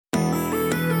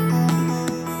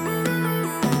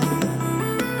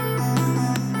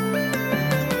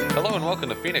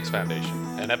welcome to Phoenix Foundation,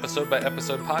 an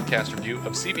episode-by-episode podcast review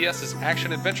of CBS's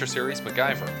action-adventure series,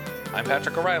 MacGyver. I'm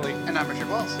Patrick O'Reilly. And I'm Richard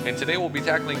Wells. And today we'll be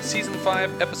tackling Season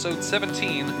 5, Episode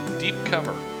 17, Deep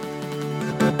Cover.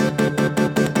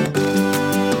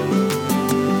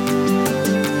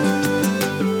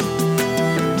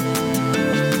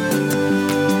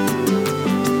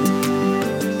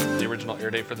 The original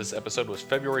air date for this episode was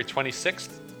February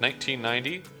 26th,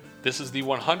 1990. This is the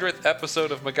 100th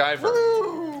episode of MacGyver.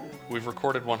 Woo! We've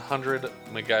recorded 100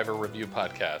 MacGyver review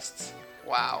podcasts.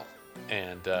 Wow.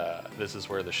 And this is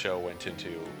where the show went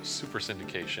into super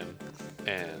syndication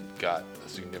and got a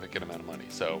significant amount of money.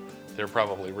 So they're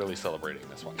probably really celebrating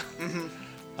this one.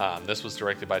 This was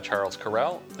directed by Charles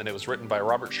Correll, and it was written by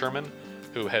Robert Sherman,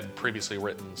 who had previously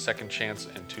written Second Chance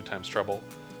and Two Times Trouble,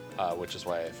 which is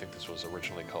why I think this was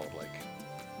originally called, like,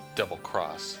 Double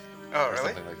Cross. Oh, or really?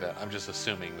 something like that. I'm just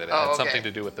assuming that it had something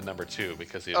to do with the number 2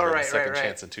 because he had written Second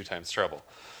Chance and Two Times Trouble.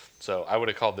 So I would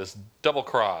have called this Double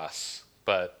Cross,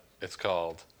 but it's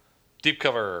called Deep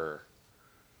Cover.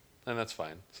 And that's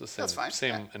fine. It's the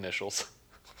same initials.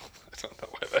 I don't know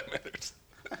why that matters.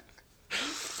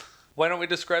 Why don't we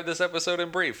describe this episode in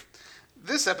brief?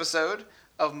 This episode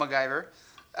of MacGyver,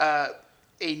 a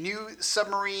new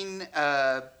submarine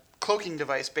cloaking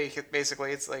device,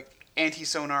 basically. It's like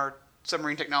anti-sonar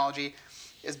submarine technology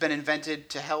has been invented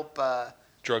to help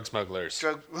drug smugglers.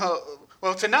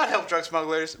 Well, to not help drug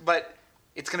smugglers, but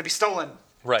it's going to be stolen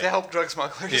to help drug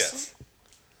smugglers. Yes.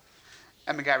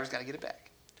 And MacGyver's going to get it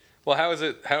back. Well, how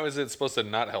is it supposed to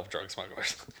not help drug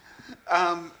smugglers?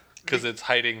 Because it's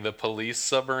hiding the police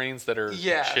submarines that are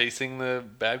chasing the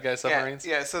bad guy submarines?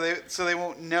 Yeah, so they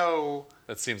won't know.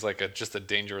 That seems like just a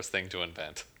dangerous thing to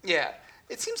invent. Yeah.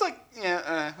 It seems like,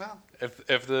 well.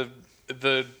 If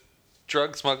the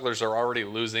drug smugglers are already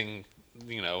losing,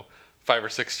 5 or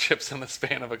 6 ships in the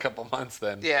span of a couple months,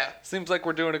 then seems like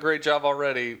we're doing a great job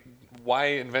already. Why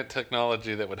invent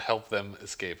technology that would help them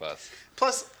escape us?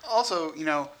 Plus, also,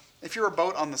 if you're a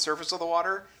boat on the surface of the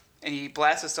water and you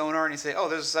blast a sonar and you say, "Oh,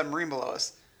 there's a submarine below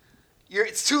us,"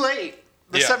 it's too late.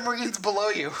 The submarine's below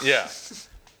you. Yeah.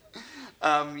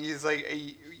 He's like,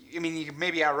 you could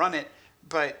maybe outrun it,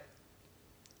 but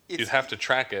you'd have to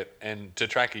track it, and to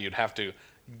track it, you'd have to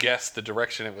guess the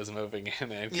direction it was moving in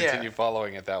and continue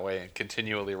following it that way and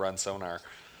continually run sonar.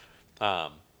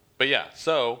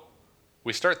 So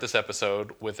we start this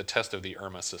episode with a test of the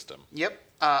Irma system. Yep.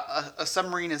 A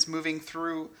submarine is moving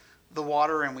through the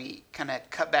water, and we kind of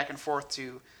cut back and forth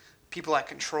to people at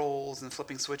controls and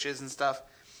flipping switches and stuff.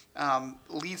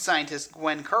 Lead scientist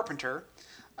Gwen Carpenter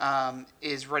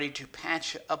is ready to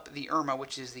patch up the Irma,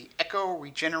 which is the Echo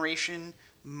Regeneration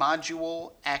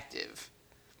Module Active.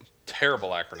 Terrible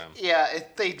acronym. Yeah,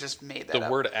 they just made that up. The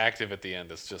word active at the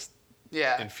end is just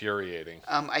infuriating.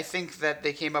 I think that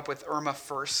they came up with Irma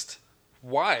first.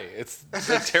 Why? It's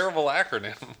a terrible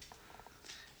acronym.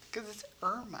 Because it's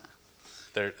Irma.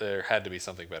 There had to be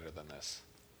something better than this.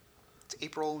 It's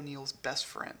April O'Neil's best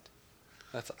friend.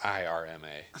 That's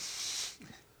IRMA.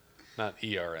 Not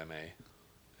ERMA.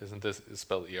 Isn't this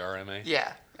spelled ERMA?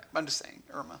 Yeah, I'm just saying,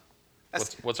 Irma.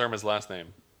 What's Irma's last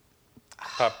name?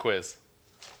 Pop quiz.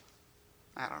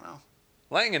 I don't know.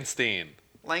 Langenstein.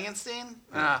 Langenstein?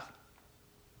 Yeah.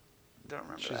 Don't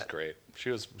remember that. She's great.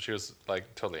 She was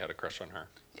like totally had a crush on her.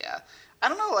 Yeah. I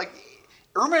don't know, like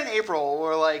Irma and April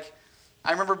were like,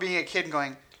 I remember being a kid and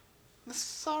going, this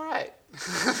is all right.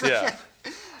 Yeah.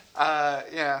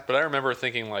 Yeah. But I remember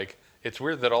thinking, like, it's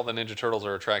weird that all the Ninja Turtles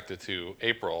are attracted to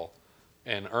April,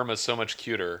 and Irma's so much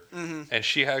cuter, and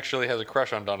she actually has a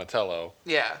crush on Donatello.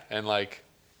 Yeah. And, like,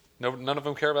 none of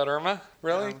them care about Irma?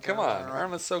 Really? Come on.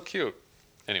 Irma's so cute.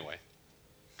 Anyway,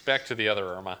 back to the other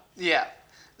Irma. Yeah.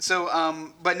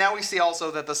 So, but now we see also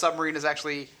that the submarine is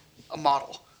actually a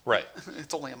model. Right.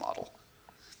 It's only a model.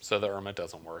 So the Irma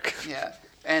doesn't work. Yeah.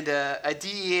 And a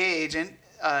DEA agent,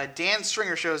 Dan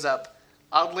Stringer, shows up.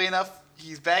 Oddly enough,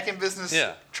 he's back in business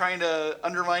trying to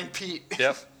undermine Pete.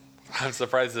 Yep. I'm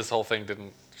surprised this whole thing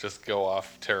didn't just go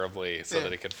off terribly so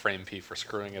that it could frame Pete for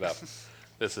screwing it up.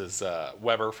 This is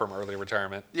Weber from early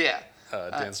retirement. Yeah.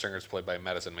 Dan Stringer's played by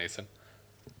Madison Mason.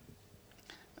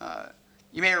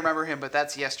 You may remember him, but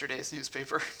that's yesterday's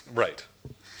newspaper. Right.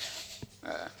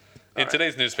 In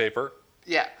today's newspaper.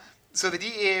 Yeah. So the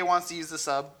DEA wants to use the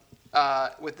sub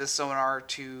with this sonar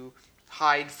to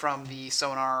hide from the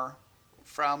sonar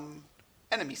from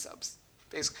enemy subs,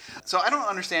 basically. So I don't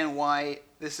understand why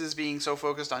this is being so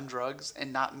focused on drugs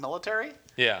and not military.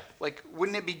 Yeah. Like,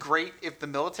 wouldn't it be great if the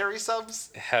military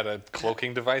subs had a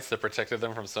cloaking device that protected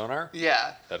them from sonar?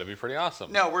 Yeah. That'd be pretty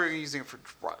awesome. No, we're using it for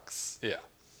drugs. Yeah.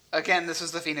 Again, this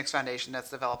is the Phoenix Foundation that's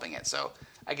developing it, so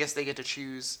I guess they get to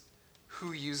choose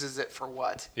who uses it for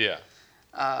what. Yeah.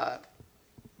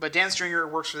 But Dan Stringer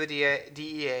works for the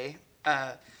DEA,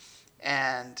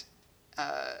 and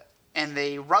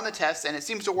they run the test, and it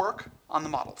seems to work on the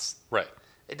models. Right.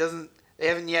 It doesn't. They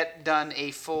haven't yet done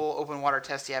a full open water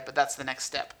test yet, but that's the next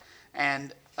step.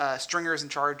 And Stringer is in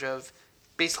charge of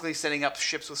basically setting up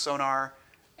ships with sonar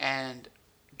and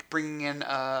bringing in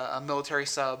a military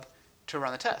sub to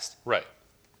run the test. Right.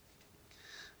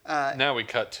 Now we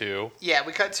cut to... Yeah,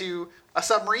 we cut to a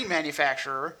submarine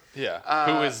manufacturer. Yeah,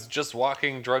 who is just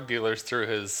walking drug dealers through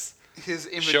his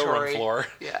inventory. showroom floor,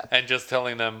 Yeah. and just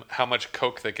telling them how much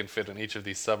coke they can fit in each of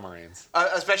these submarines.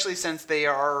 Especially since they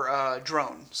are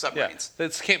drone submarines. Yeah,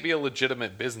 this can't be a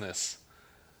legitimate business.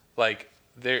 Like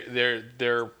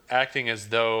they're acting as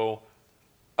though,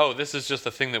 oh, this is just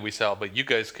a thing that we sell, but you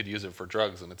guys could use it for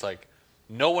drugs, and it's like,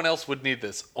 no one else would need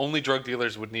this. Only drug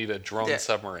dealers would need a drone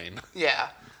submarine. Yeah,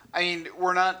 I mean,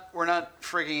 we're not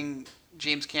frigging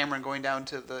James Cameron going down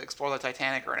to explore the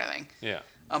Titanic or anything. Yeah.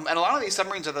 And a lot of these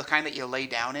submarines are the kind that you lay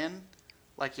down in,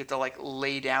 like you have to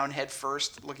lay down head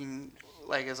first, looking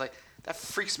that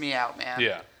freaks me out, man.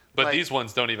 Yeah, but these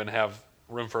ones don't even have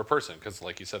room for a person because,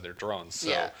 like you said, they're drones.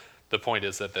 So the point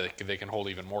is that they can hold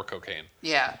even more cocaine.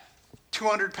 Yeah,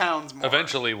 200 pounds more.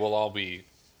 Eventually, we'll all be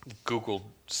Google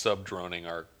sub-droning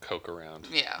our coke around.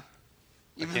 Yeah.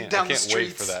 Even I down the can't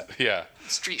wait streets. for that. Yeah.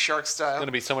 Street Shark style. It's going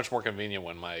to be so much more convenient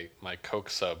when my coke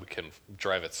sub can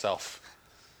drive itself.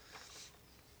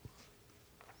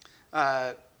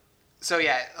 So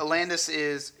yeah, Landis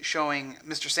is showing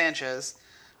Mr. Sanchez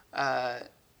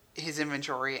his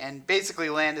inventory, and basically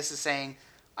Landis is saying,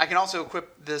 I can also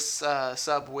equip this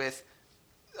sub with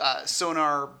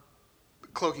sonar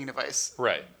cloaking device.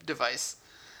 Right.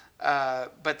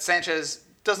 But Sanchez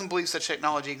doesn't believe such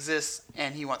technology exists,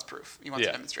 and he wants proof. He wants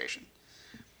a demonstration.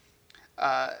 We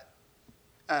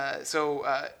got a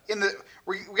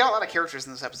lot of characters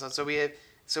in this episode. So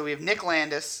we have Nick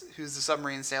Landis, who's the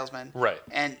submarine salesman, right,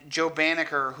 and Joe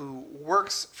Banneker, who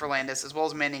works for Landis, as well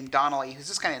as a man named Donnelly, who's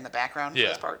just kind of in the background for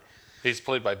this part. He's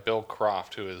played by Bill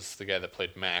Croft, who is the guy that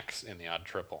played Max in The Odd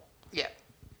Triple. Yeah.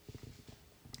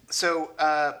 So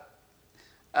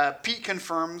Pete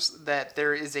confirms that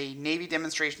there is a Navy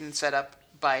demonstration set up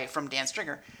from Dan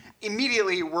Stringer.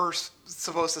 Immediately, we're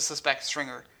supposed to suspect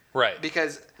Stringer. Right.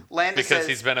 Because Landis says...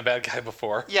 he's been a bad guy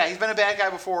before. Yeah, he's been a bad guy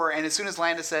before, and as soon as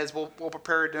Landis says, we'll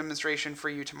prepare a demonstration for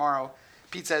you tomorrow,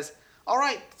 Pete says, all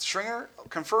right, Stringer,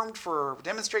 confirmed for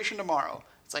demonstration tomorrow.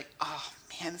 It's like, oh,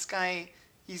 man, this guy,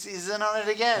 he's in on it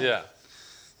again. Yeah.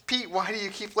 Pete, why do you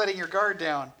keep letting your guard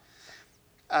down?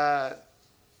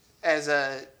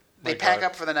 They pack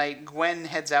up for the night, Gwen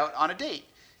heads out on a date.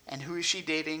 And who is she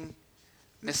dating?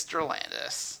 Mr.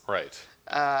 Landis. Right.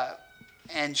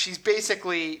 And she's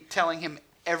basically telling him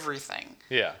everything.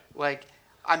 Yeah. Like,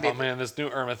 oh man, this new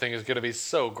Irma thing is going to be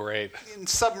so great.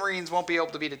 Submarines won't be able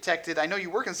to be detected. I know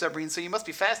you work in submarines, so you must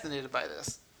be fascinated by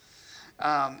this.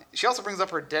 She also brings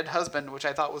up her dead husband, which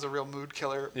I thought was a real mood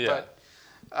killer. Yeah.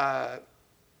 But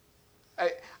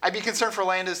I'd be concerned for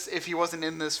Landis if he wasn't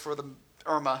in this for the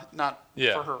Irma, not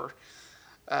for her.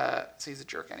 So he's a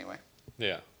jerk anyway.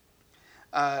 Yeah.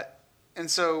 And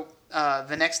so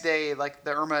the next day, the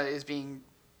Irma is being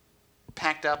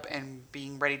packed up and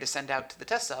being ready to send out to the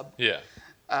test sub. Yeah.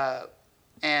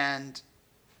 And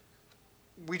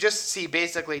we just see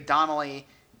basically Donnelly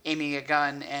aiming a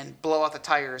gun and blow out the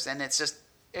tires, and it's just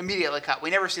immediately cut. We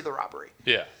never see the robbery.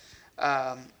 Yeah.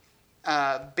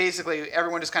 Basically,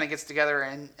 everyone just kind of gets together,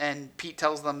 and Pete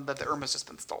tells them that the Irma's just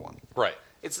been stolen. Right.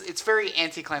 It's very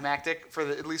anticlimactic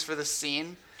at least for this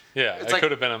scene. Yeah, it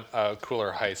could have been a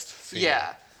cooler heist scene.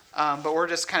 Yeah, but we're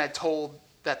just kind of told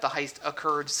that the heist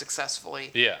occurred successfully.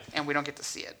 Yeah. And we don't get to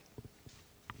see it.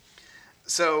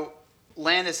 So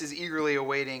Landis is eagerly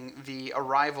awaiting the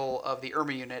arrival of the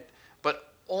Irma unit,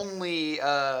 but only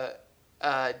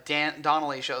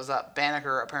Donnelly shows up.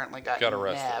 Banneker apparently got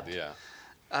arrested. Nabbed.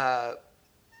 Yeah.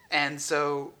 And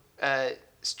so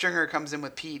Stringer comes in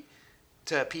with Pete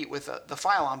with the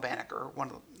file on Banneker,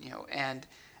 and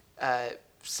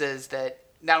says that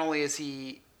not only is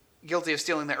he guilty of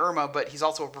stealing the Irma, but he's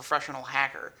also a professional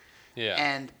hacker. Yeah.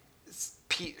 And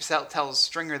Pete tells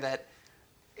Stringer that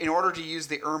in order to use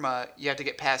the Irma, you have to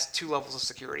get past 2 levels of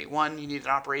security. One, you need an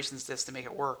operations disk to make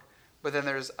it work, but then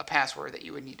there's a password that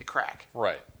you would need to crack.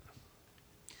 Right.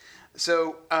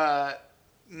 So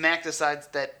Mac decides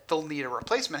that they'll need a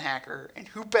replacement hacker, and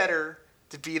who better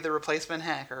to be the replacement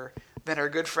hacker than our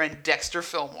good friend Dexter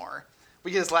Fillmore. We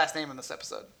get his last name in this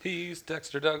episode. He's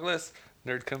Dexter Douglas,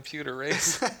 Nerd Computer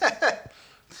Race.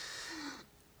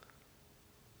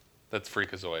 That's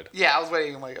Freakazoid. Yeah, I was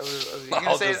waiting. I'll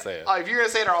just say it. If you're going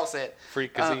to say it, or I'll say it.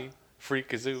 Freakazy.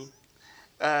 Freakazoo.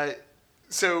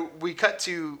 So we cut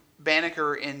to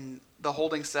Banneker in the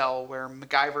holding cell where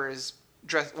MacGyver is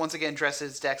once again dressed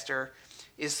as Dexter,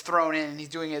 is thrown in, and he's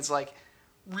doing his like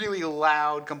really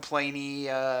loud,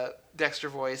 complainy Dexter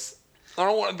voice. I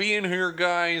don't want to be in here,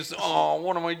 guys. Oh,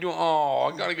 what am I doing?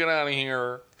 Oh, I gotta get out of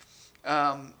here.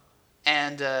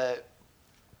 And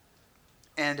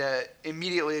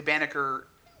immediately Banneker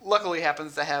luckily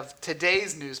happens to have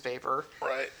today's newspaper.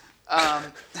 Right.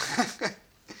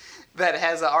 That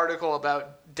has an article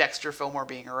about Dexter Fillmore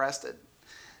being arrested.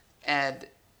 And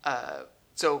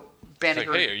so Banneker... It's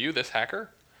like, hey, are you this hacker?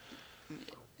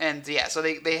 And yeah, so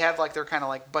they have like their kind of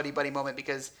like buddy-buddy moment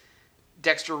because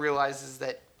Dexter realizes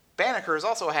that Banneker is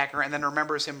also a hacker and then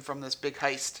remembers him from this big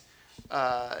heist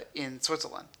in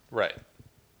Switzerland. Right.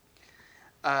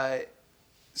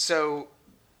 So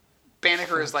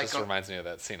Banneker is like... This reminds me of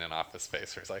that scene in Office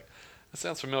Space where he's like, that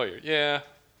sounds familiar. Yeah.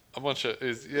 They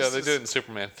did it in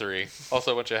Superman 3.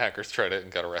 Also, a bunch of hackers tried it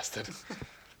and got arrested.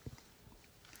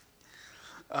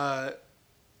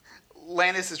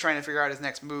 Landis is trying to figure out his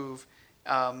next move,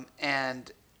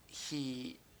 and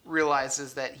he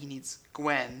realizes that he needs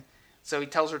Gwen, so he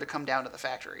tells her to come down to the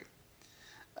factory.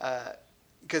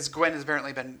 Because Gwen has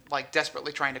apparently been like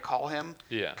desperately trying to call him.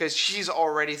 Yeah. Because she's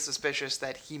already suspicious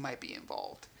that he might be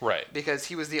involved. Right. Because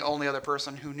he was the only other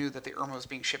person who knew that the Irma was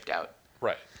being shipped out.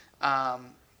 Right.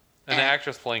 And the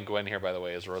actress playing Gwen here, by the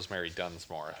way, is Rosemary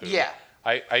Dunsmore. Who Yeah.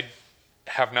 I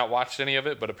have not watched any of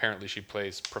it, but apparently she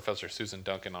plays Professor Susan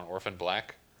Duncan on Orphan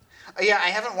Black. Yeah,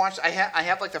 I haven't watched. I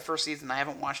have like the first season. I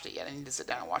haven't watched it yet. I need to sit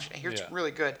down and watch it. I hear it's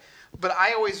really good. But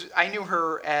I knew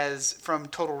her as from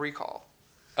Total Recall.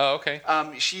 Oh, okay.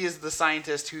 She is the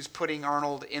scientist who's putting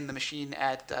Arnold in the machine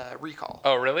at Recall.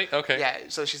 Oh, really? Okay. Yeah,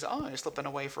 so she's you're slipping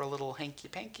away for a little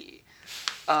hanky-panky.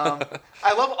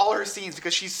 I love all her scenes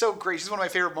because she's so great. She's one of my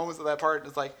favorite moments of that part.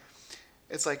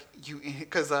 It's like you,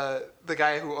 because the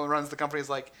guy who runs the company is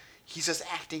like, he's just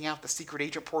acting out the secret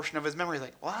agent portion of his memory.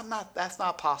 Like, well, that's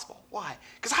not possible. Why?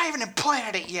 Because I haven't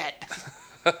implanted it yet.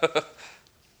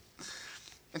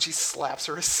 And she slaps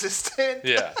her assistant.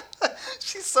 Yeah.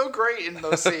 She's so great in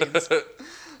those scenes.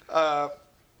 But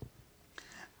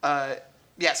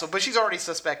she's already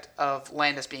suspect of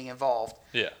Landis being involved.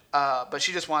 Yeah. But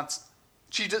she just wants...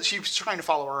 She's trying to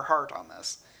follow her heart on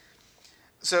this.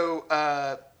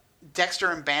 So Dexter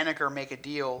and Banneker make a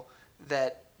deal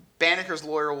that Banneker's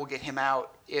lawyer will get him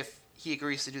out if he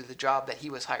agrees to do the job that he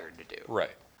was hired to do.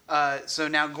 Right. So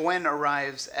now Gwen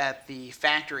arrives at the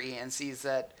factory and sees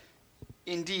that,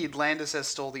 indeed, Landis has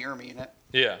stole the Irma unit.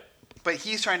 Yeah. But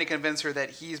he's trying to convince her that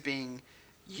he's being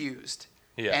used.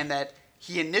 Yeah. And that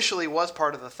he initially was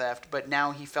part of the theft, but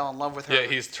now he fell in love with her. Yeah,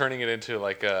 he's turning it into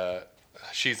like a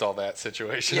she's all that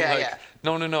situation. Yeah, like, yeah.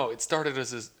 No. It started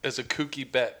as a kooky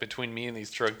bet between me and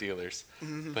these drug dealers.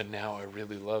 Mm-hmm. But now I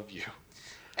really love you.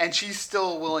 And she's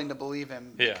still willing to believe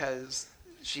him Yeah. because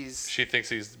she thinks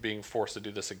he's being forced to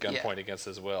do this at gunpoint against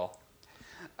his will.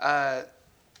 And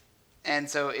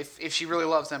so if she really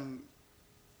loves him,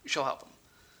 she'll help him.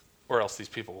 Or else these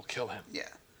people will kill him.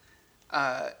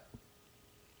 Yeah.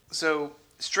 So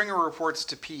Stringer reports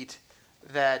to Pete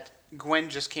that Gwen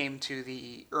just came to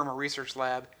the Irma Research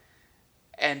Lab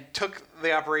and took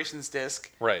the operations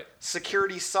disc. Right.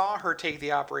 Security saw her take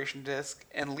the operation disc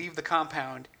and leave the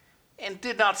compound and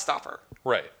did not stop her.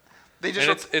 Right. They just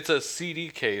and it's a CD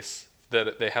case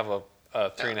that they have a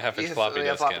 3.5-inch floppy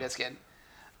disk in.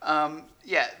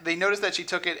 Yeah, they noticed that she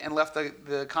took it and left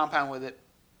the compound with it,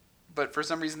 but for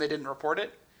some reason they didn't report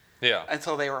it. Yeah.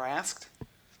 Until they were asked.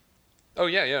 Oh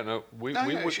yeah. No, we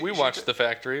watched the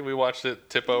factory. We watched it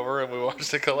tip over and we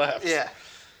watched it collapse. Yeah.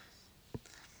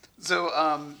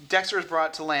 So Dexter is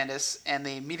brought to Landis and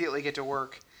they immediately get to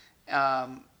work.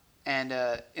 And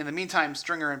in the meantime,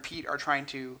 Stringer and Pete are trying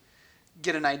to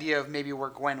get an idea of maybe where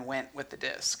Gwen went with the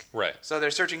disc. Right. So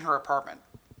they're searching her apartment.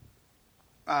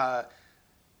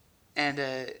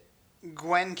 And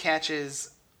Gwen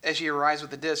catches, as she arrives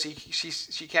with the disc,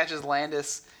 she catches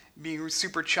Landis being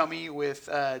super chummy with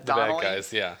Donnelly. The bad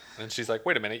guys, yeah. And she's like,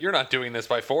 wait a minute, you're not doing this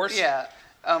by force? Yeah.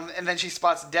 And then she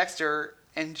spots Dexter,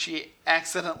 and she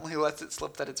accidentally lets it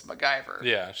slip that it's MacGyver.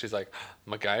 Yeah. She's like,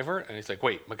 MacGyver? And he's like,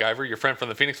 wait, MacGyver, your friend from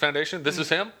the Phoenix Foundation? This is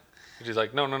him? And she's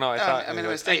like, no, I made a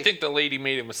mistake. I think the lady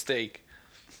made a mistake.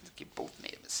 You both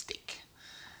made a mistake.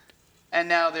 And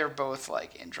now they're both,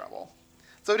 like, in trouble.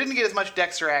 So we didn't get as much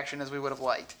Dexter action as we would have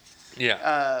liked.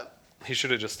 Yeah. He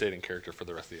should have just stayed in character for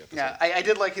the rest of the episode. Yeah, I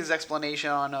did like his explanation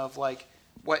of, like,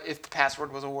 what if the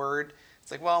password was a word.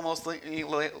 It's like, well, most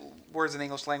words in the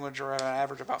English language are on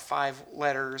average about 5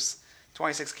 letters,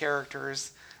 26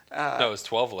 characters. No, it's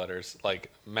 12 letters,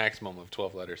 like maximum of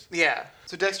 12 letters. Yeah.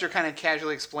 So Dexter kind of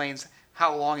casually explains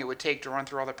how long it would take to run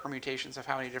through all the permutations of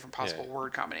how many different possible Yeah.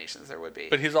 word combinations there would be.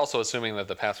 But he's also assuming that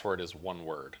the password is one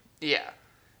word. Yeah.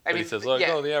 But he says, like,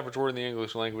 oh, the average word in the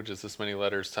English language is this many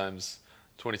letters times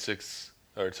 26,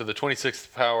 or to the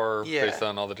 26th power based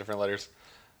on all the different letters.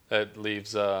 That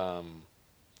leaves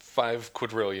 5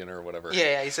 quadrillion or whatever.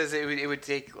 Yeah, he says it would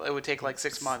take like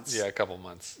 6 months. Yeah, a couple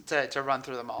months. To run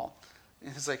through them all.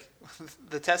 And he's like,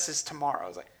 the test is tomorrow. I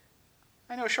was like,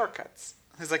 I know shortcuts.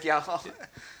 He's like, yeah.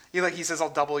 He says, I'll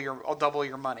double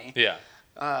your money. Yeah.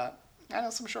 I know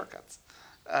some shortcuts.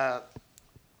 So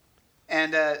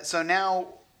now.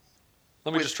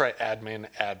 Let me just try admin.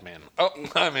 Oh,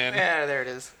 I'm in. Yeah, there it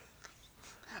is.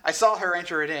 I saw her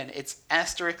enter it in. It's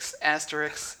asterisk,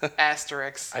 asterisk,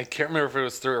 asterisk. I can't remember if it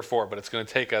was 3 or 4, but it's going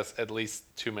to take us at least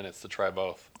 2 minutes to try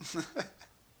both.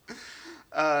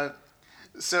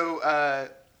 So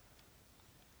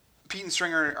Pete and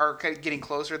Stringer are getting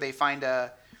closer. They find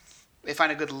a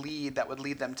good lead that would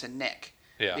lead them to Nick.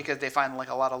 Yeah. Because they find like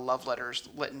a lot of love letters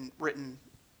written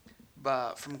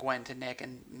from Gwen to Nick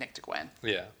and Nick to Gwen.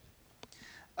 Yeah.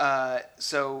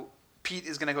 So Pete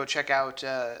is going to go check out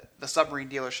the submarine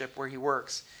dealership where he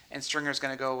works, and Stringer's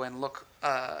going to go and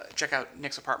check out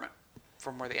Nick's apartment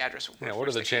from where the address was. Yeah, what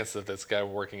are the chances that this guy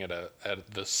working at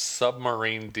the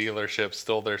submarine dealership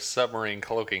stole their submarine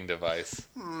cloaking device?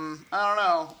 I don't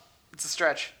know. It's a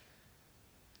stretch.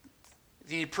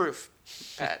 You need proof,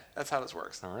 Pat. That's how this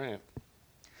works. All right.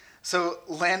 So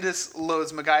Landis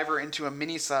loads MacGyver into a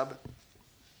mini sub,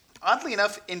 oddly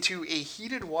enough, into a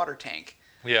heated water tank.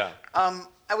 Yeah.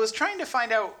 I was trying to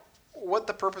find out what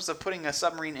the purpose of putting a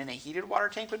submarine in a heated water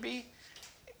tank would be,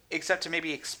 except to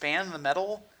maybe expand the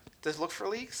metal to look for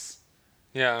leaks.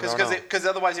 Yeah, because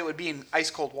otherwise it would be in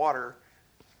ice cold water,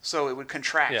 so it would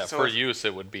contract. Yeah, so for use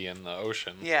it would be in the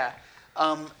ocean. Yeah,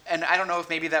 and I don't know if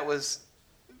maybe if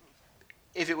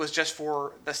it was just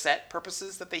for the set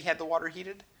purposes that they had the water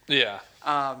heated. Yeah.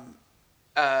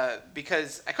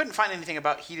 Because I couldn't find anything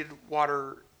about heated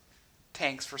water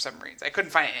tanks for submarines. I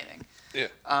couldn't find anything. Yeah.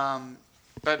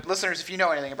 But listeners, if you know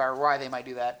anything about why they might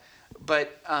do that,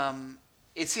 but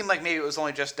it seemed like maybe it was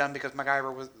only just done because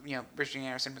MacGyver was, Richard Dean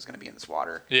Anderson was going to be in this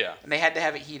water. Yeah. And they had to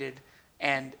have it heated,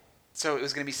 and so it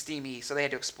was going to be steamy. So they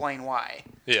had to explain why.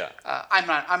 Yeah.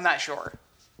 I'm not sure.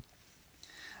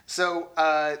 So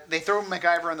they throw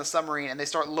MacGyver on the submarine, and they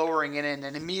start lowering it in,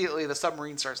 and immediately the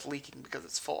submarine starts leaking because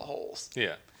it's full of holes.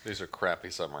 Yeah. These are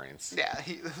crappy submarines. Yeah.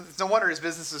 No wonder his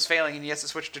business is failing, and he has to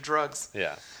switch to drugs.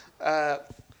 Yeah.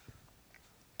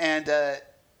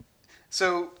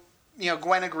 So,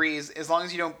 Gwen agrees, as long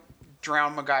as you don't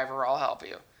drown MacGyver, I'll help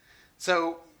you.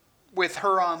 So, with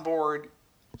her on board,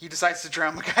 he decides to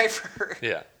drown MacGyver.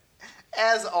 Yeah.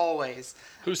 As always.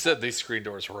 Who said these screen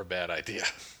doors were a bad idea?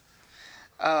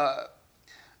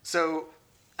 So,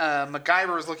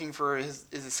 MacGyver is looking for his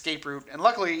escape route, and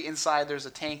luckily inside there's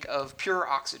a tank of pure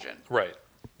oxygen. Right.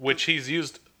 Which he's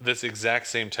used this exact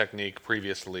same technique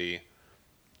previously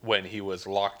when he was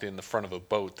locked in the front of a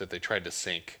boat that they tried to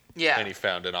sink. Yeah. And he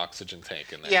found an oxygen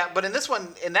tank in there. Yeah, but in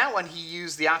that one, he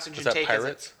used the oxygen Was that tank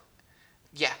Pirates?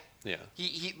 Yeah. Yeah.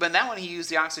 But in that one, he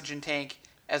used the oxygen tank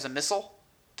as a missile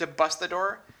to bust the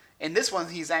door. In this one,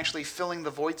 he's actually filling the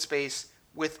void space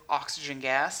with oxygen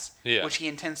gas, which he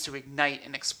intends to ignite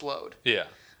and explode. Yeah.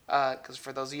 Because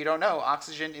for those of you who don't know,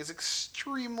 oxygen is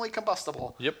extremely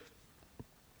combustible. Yep.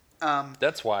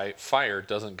 That's why fire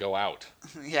doesn't go out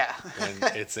Yeah. when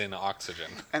it's in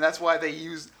oxygen. And that's why they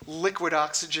use liquid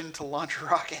oxygen to launch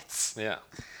rockets. Yeah.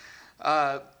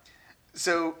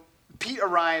 So Pete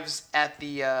arrives at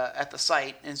the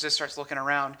site and just starts looking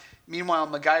around. Meanwhile,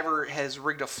 MacGyver has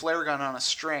rigged a flare gun on a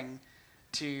string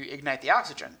to ignite the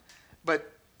oxygen.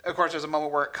 But, of course, there's a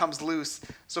moment where it comes loose.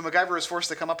 So MacGyver is forced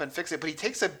to come up and fix it. But he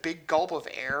takes a big gulp of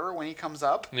air when he comes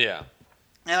up. Yeah.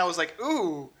 And I was like,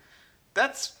 ooh,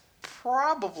 that's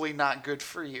probably not good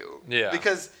for you. Yeah.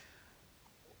 Because,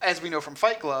 as we know from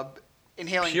Fight Club,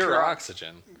 inhaling pure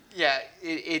oxygen. Yeah,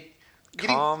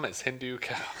 Calm as Hindu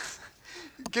cows.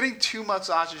 Getting too much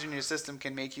oxygen in your system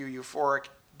can make you euphoric,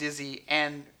 dizzy,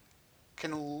 and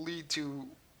can lead to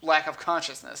lack of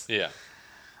consciousness. Yeah.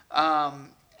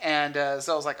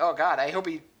 So I was like, oh, God, I hope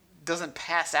he doesn't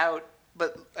pass out.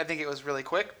 But I think it was really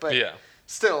quick. But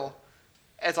still,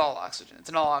 it's all oxygen. It's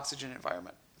an all-oxygen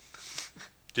environment.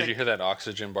 Did you hear that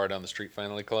oxygen bar down the street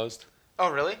finally closed?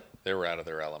 Oh, really? They were out of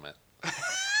their element.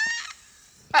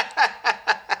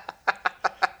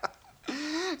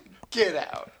 Get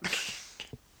out.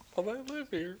 Well, I live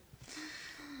here.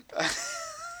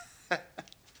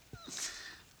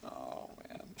 Oh,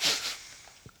 man.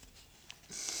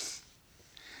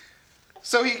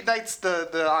 So he ignites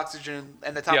the oxygen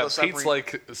and the top Yeah, of the submarine. Pete's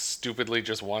like stupidly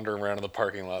just wandering around in the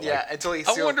parking lot. Yeah, like, until he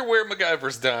I wonder where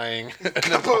MacGyver's dying. And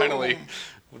then Kaboom! finally,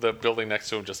 the building next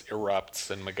to him just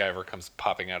erupts, and MacGyver comes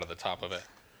popping out of the top of it.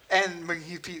 And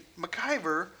Pete,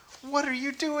 MacGyver, what are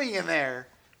you doing in there?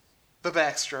 The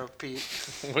backstroke, Pete.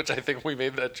 Which I think we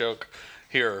made that joke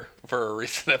here for a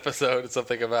recent episode.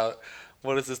 Something about,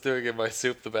 what is this doing in my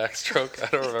soup, the backstroke? I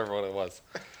don't remember what it was.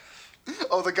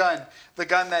 Oh, the gun. The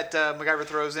gun that MacGyver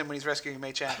throws in when he's rescuing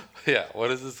Mei Chen. Yeah,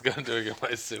 what is this gun doing in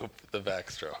my soup, the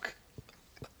backstroke?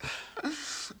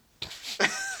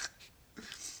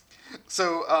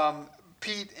 So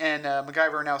Pete and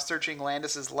MacGyver are now searching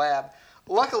Landis's lab.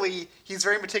 Luckily, he's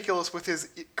very meticulous with his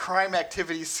crime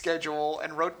activities schedule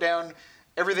and wrote down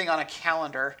everything on a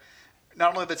calendar.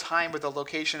 Not only the time, but the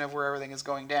location of where everything is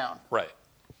going down. Right.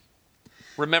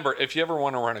 Remember, if you ever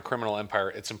want to run a criminal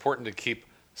empire, it's important to keep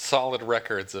solid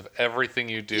records of everything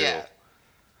you do. Yeah.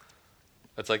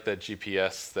 It's like that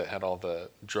GPS that had all the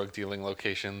drug dealing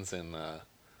locations in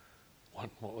what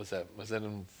was that? Was that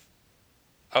in?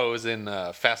 Oh, it was in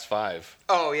Fast Five.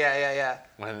 Oh yeah.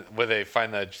 Where they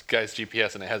find that guy's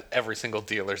GPS and it has every single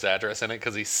dealer's address in it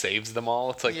because he saves them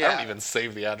all. It's like, I don't even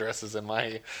save the addresses in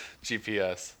my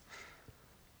GPS.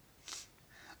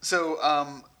 So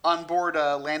on board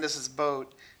Landis's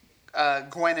boat,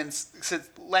 Landis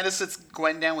sits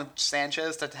Gwen down with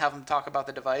Sanchez to have him talk about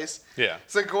the device. Yeah.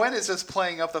 So Gwen is just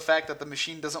playing up the fact that the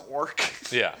machine doesn't work.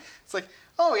 Yeah. It's like,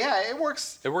 oh yeah, it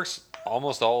works. It works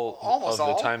almost all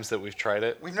the times that we've tried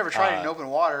it. We've never tried it in open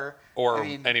water. Or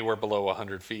anywhere below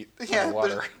 100 feet yeah,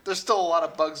 water. There's still a lot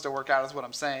of bugs to work out is what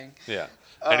I'm saying. Yeah.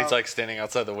 And he's like standing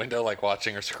outside the window like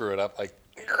watching her screw it up like,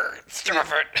 stop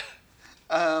it.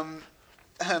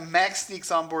 Max sneaks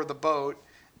on board the boat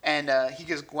and he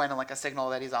gives Gwen like a signal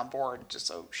that he's on board just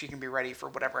so she can be ready for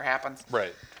whatever happens.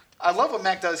 Right. I love what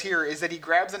Mac does here is that he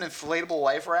grabs an inflatable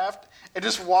life raft and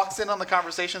just walks in on the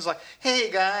conversations like,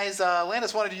 "Hey guys,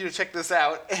 Landis wanted you to check this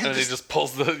out." And he just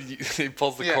pulls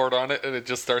the cord on it and it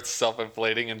just starts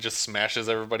self-inflating and just smashes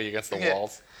everybody against the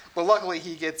walls. But luckily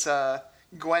he gets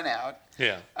Gwen out.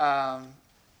 Yeah.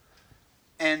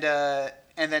 And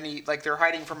then he they're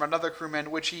hiding from another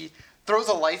crewman, which he throws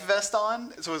a life vest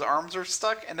on so his arms are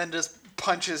stuck and then just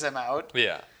punches him out.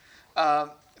 Yeah.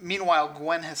 Meanwhile,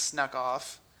 Gwen has snuck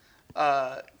off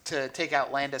to take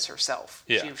out Landis herself.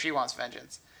 Yeah. She wants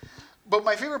vengeance. But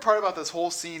my favorite part about this whole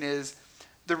scene is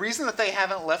the reason that they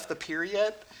haven't left the pier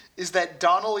yet is that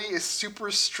Donnelly is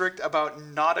super strict about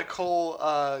nautical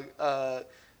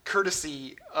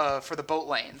courtesy for the boat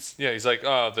lanes. Yeah, he's like,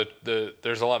 oh,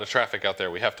 there's a lot of traffic out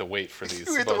there. We have to wait for these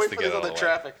We have to boats wait to for get this out of other the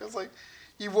traffic. It's like,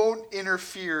 he won't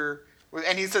interfere with,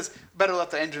 and he says, better let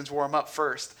the engines warm up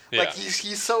first. Yeah. Like,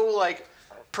 he's so,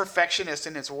 perfectionist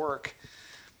in his work.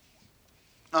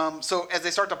 So as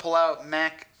they start to pull out,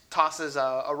 Mac tosses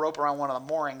a rope around one of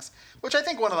the moorings, which I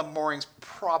think one of the moorings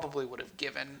probably would have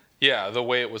given. Yeah, the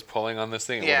way it was pulling on this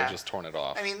thing, it would have just torn it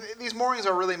off. I mean, these moorings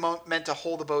are really meant to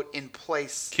hold the boat in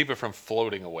place. Keep it from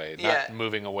floating away, not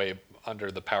moving away under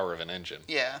the power of an engine.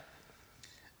 Yeah.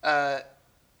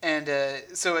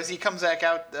 So as he comes back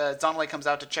out, Donnelly comes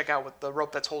out to check out with the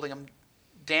rope that's holding him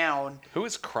down. Who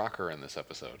is Crocker in this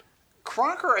episode?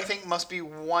 Crocker, I think, must be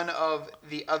one of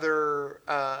the other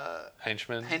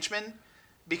henchmen,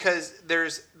 because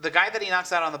there's the guy that he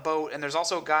knocks out on the boat, and there's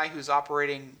also a guy who's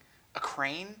operating a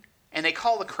crane, and they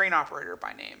call the crane operator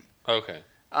by name. Okay.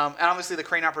 And obviously the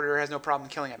crane operator has no problem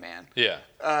killing a man. Yeah.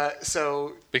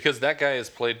 Because that guy is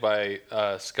played by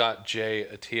Scott J.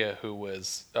 Attia, who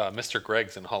was Mr.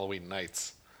 Greggs in Halloween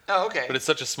Nights. Oh, okay. But it's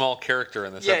such a small character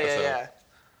in this episode.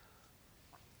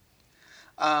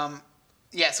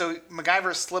 Yeah, so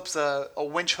MacGyver slips a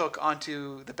winch hook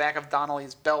onto the back of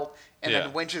Donnelly's belt and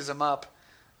then winches him up,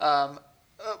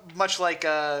 much like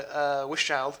Wish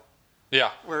Child.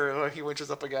 Yeah. Where he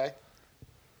winches up a guy.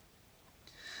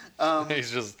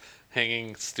 He's just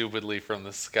hanging stupidly from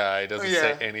the sky, doesn't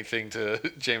say anything to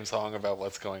James Hong about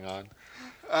what's going on.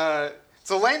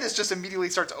 So Landis just immediately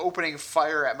starts opening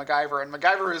fire at MacGyver, and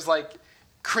MacGyver is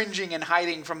cringing and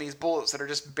hiding from these bullets that are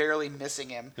just barely missing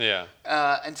him. Yeah.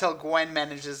 Until Gwen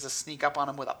manages to sneak up on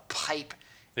him with a pipe,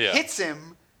 hits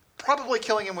him, probably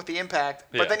killing him with the impact,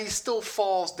 but then he still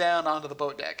falls down onto the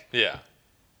boat deck. Yeah.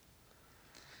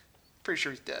 Pretty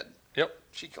sure he's dead. Yep.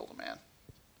 She killed a man.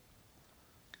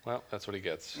 Well, that's what he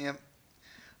gets.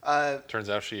 Yep. Turns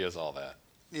out she is all that.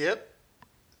 Yep.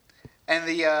 And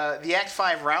the Act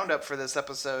 5 roundup for this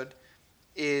episode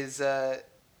is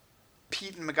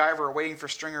Pete and MacGyver are waiting for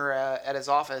Stringer at his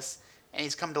office, and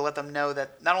he's come to let them know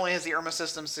that not only has the Irma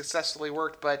system successfully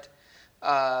worked, but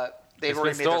they've It's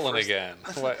already been made their stolen first, again.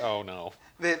 What? Oh no.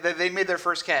 They made their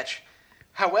first catch.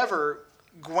 However,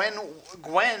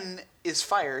 Gwen is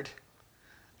fired.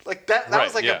 Like that Right,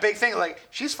 was like yeah. a big thing. Like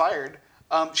she's fired.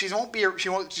 She's not going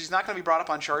to be brought up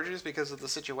on charges because of the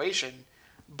situation.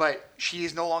 But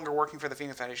she's no longer working for the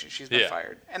Phoenix Foundation. She's been Yeah.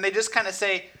 fired, and they just kind of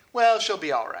say, "Well, she'll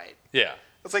be all right." Yeah.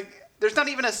 It's like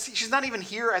she's not even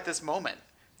here at this moment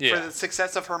Yeah. for the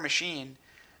success of her machine.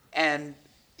 And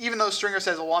even though Stringer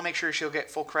says, "Well, I'll make sure she'll get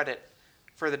full credit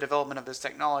for the development of this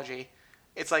technology,"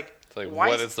 it's like, why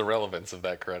what is the relevance of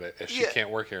that credit if she Yeah. can't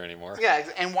work here anymore? Yeah,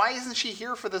 and why isn't she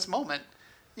here for this moment?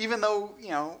 Even though,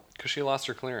 Because she lost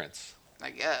her clearance.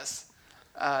 I guess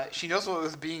she knows what it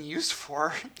was being used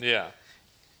for. Yeah.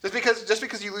 Just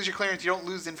because you lose your clearance, you don't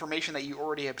lose information that you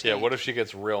already obtained. Yeah. What if she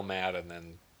gets real mad and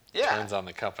then Yeah. turns on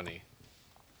the company,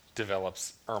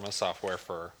 develops Irma software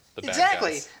for the bad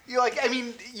Exactly. guys? You're like, I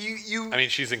mean, you I mean,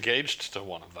 she's engaged to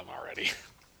one of them already.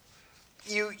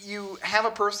 you have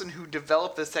a person who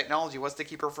developed this technology. What's to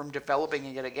keep her from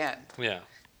developing it again? Yeah.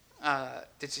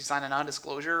 Did she sign a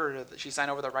non-disclosure, or did she sign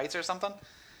over the rights or something?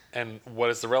 And what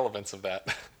is the relevance of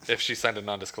that? If she signed a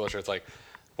non-disclosure, it's like,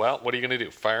 well, what are you going to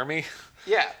do? Fire me?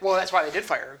 Yeah. Well, that's why they did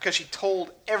fire her, because she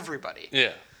told everybody.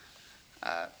 Yeah.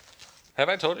 Have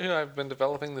I told you I've been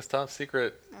developing this top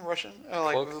secret? Russian,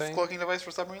 Cloak this thing? cloaking device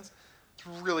for submarines. It's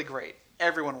really great.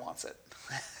 Everyone wants it.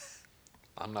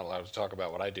 I'm not allowed to talk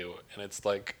about what I do, and it's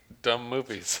like dumb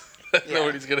movies that Yeah.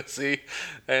 nobody's going to see.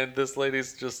 And this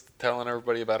lady's just telling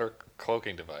everybody about her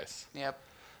cloaking device. Yep.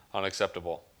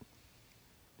 Unacceptable.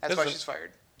 That's why Isn't- she's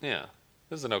fired. Yeah.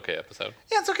 This is an okay episode.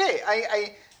 Yeah, it's okay.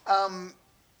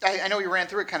 I know we ran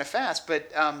through it kind of fast,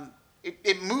 but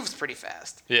it moves pretty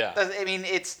fast. Yeah. I mean,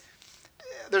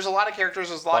 there's a lot of characters.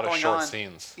 There's a A lot lot of going short on.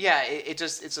 scenes. Yeah, it's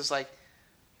just like,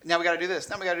 now we got to do this.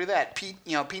 Now we got to do that. Pete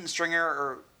and Stringer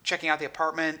are checking out the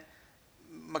apartment.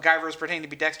 MacGyver's pretending to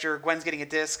be Dexter. Gwen's getting a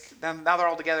disc. Now they're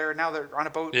all together. Now they're on a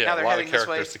boat. Yeah, now a they're lot of heading this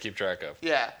way. characters to keep track of.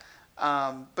 Yeah.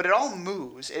 But it all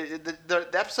moves. The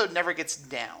episode never gets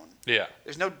down. Yeah.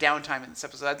 There's no downtime in this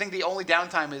episode. I think the only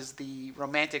downtime is the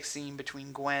romantic scene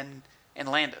between Gwen and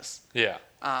Landis. Yeah.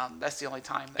 That's the only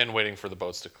time. And waiting for the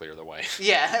boats to clear the way.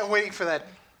 Yeah, waiting for that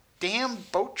damn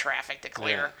boat traffic to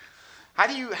clear.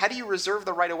 Yeah. How do you reserve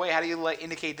the right of way? How do you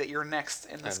indicate that you're next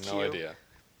in I this have queue? no idea.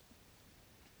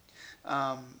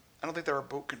 I don't think there are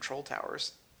boat control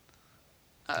towers.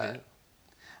 Yeah.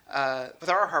 But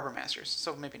there are harbor masters,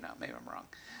 so maybe not. Maybe I'm wrong.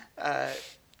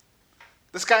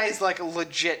 This guy is like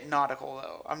legit nautical,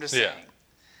 though. I'm just Yeah.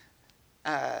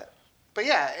 saying. But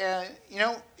yeah,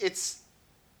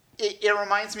 it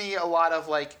reminds me a lot of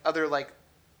like other like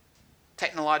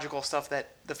technological stuff that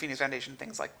the Phoenix Foundation,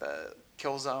 things like the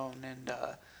Kill Zone and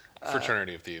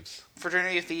Fraternity of Thieves.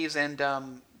 Fraternity of Thieves and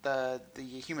the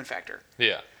Human Factor.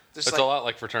 Yeah. Just It's like- a lot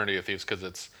like Fraternity of Thieves because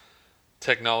it's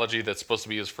technology that's supposed to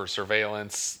be used for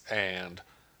surveillance and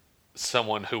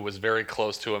someone who was very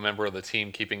close to a member of the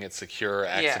team keeping it secure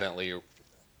accidentally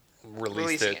released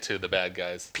Releasing it it. to the bad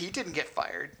guys. Pete didn't get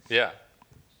fired. Yeah.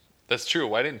 That's true.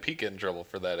 Why didn't Pete get in trouble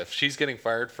for that? If she's getting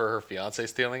fired for her fiance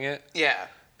stealing it, Yeah,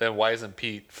 then why isn't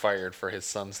Pete fired for his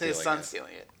son stealing his son it?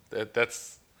 stealing it.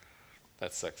 That's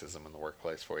sexism in the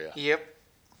workplace for you. Yep.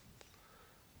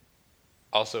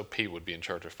 Also, Pete would be in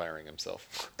charge of firing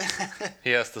himself.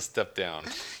 He has to step down.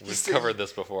 We've still- covered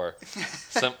this before.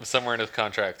 Somewhere in his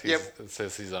contract, Yep. it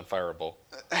says he's unfireable.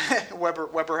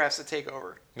 Weber has to take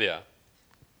over. Yeah.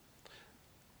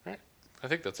 All right. I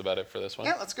think that's about it for this one.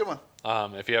 Yeah, that's a good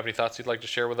one. If you have any thoughts you'd like to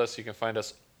share with us, you can find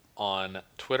us on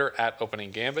Twitter at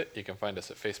Opening Gambit. You can find us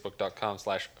at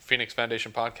facebook.com/Phoenix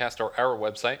Foundation Podcast or our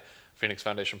website,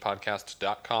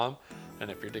 phoenixfoundationpodcast.com. And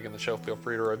if you're digging the show, feel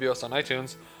free to review us on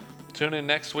iTunes. Tune in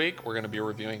next week. We're going to be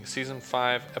reviewing Season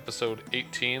 5, Episode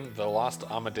 18, The Lost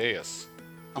Amadeus.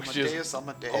 Which is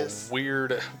Amadeus. a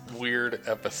weird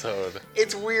episode.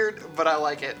 It's weird, but I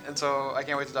like it, and so I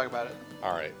can't wait to talk about it.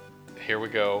 All right. Here we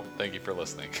go. Thank you for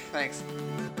listening. Thanks.